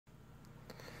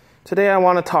Today I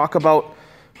want to talk about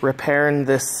repairing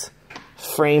this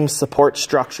frame support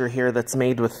structure here that's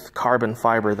made with carbon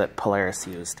fiber that Polaris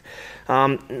used.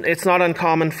 It's not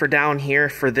uncommon for down here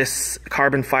for this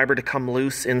carbon fiber to come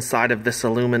loose inside of this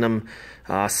aluminum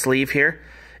sleeve here,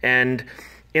 and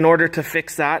in order to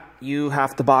fix that you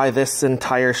have to buy this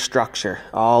entire structure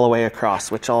all the way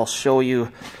across, which I'll show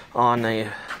you on a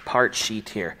part sheet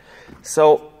here.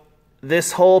 So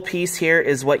this whole piece here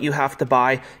is what you have to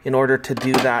buy in order to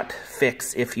do that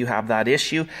fix if you have that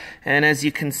issue. And as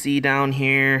you can see down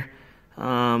here,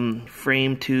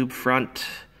 frame tube front,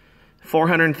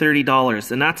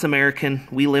 $430, and that's American.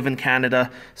 We live in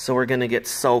Canada, so we're gonna get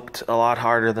soaked a lot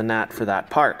harder than that for that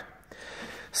part.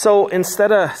 So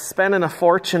instead of spending a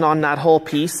fortune on that whole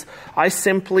piece, I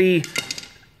simply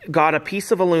got a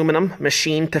piece of aluminum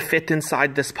machined to fit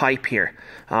inside this pipe here,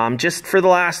 just for the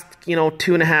last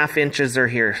 2.5 inches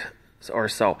or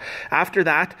so. After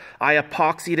that, I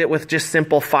epoxied it with just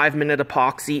simple 5-minute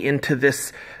epoxy into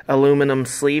this aluminum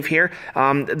sleeve here.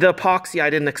 The epoxy, I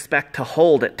didn't expect to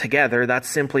hold it together. That's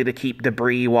simply to keep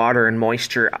debris, water, and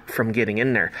moisture from getting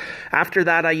in there. After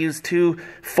that, I used 2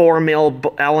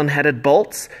 4mm Allen-headed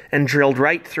bolts and drilled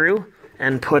right through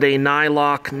and put a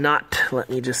nylock nut, let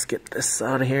me just get this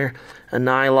out of here, a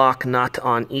nylock nut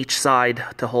on each side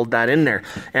to hold that in there.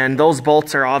 And those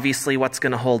bolts are obviously what's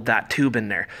gonna hold that tube in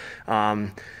there.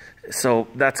 So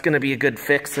that's gonna be a good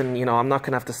fix, and I'm not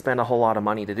gonna have to spend a whole lot of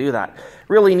money to do that.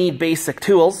 Really need basic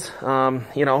tools,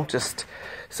 just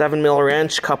 7mm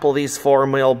wrench, couple of these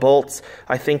 4mm bolts.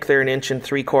 I think they're 1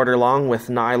 3/4 inches long with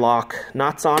nylock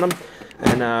nuts on them,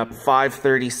 and a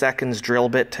 5/32 drill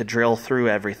bit to drill through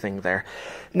everything there.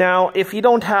 Now, if you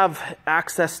don't have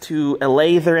access to a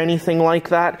lathe or anything like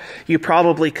that, you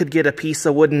probably could get a piece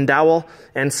of wooden dowel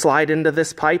and slide into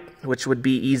this pipe, which would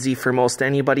be easy for most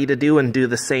anybody to do, and do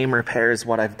the same repairs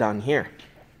what I've done here.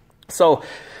 So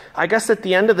I guess at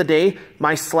the end of the day,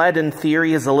 my sled in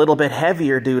theory is a little bit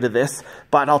heavier due to this,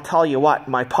 but I'll tell you what,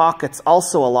 my pocket's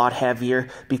also a lot heavier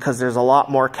because there's a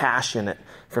lot more cash in it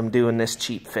from doing this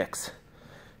cheap fix.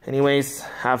 Anyways,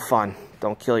 have fun.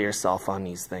 Don't kill yourself on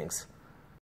these things.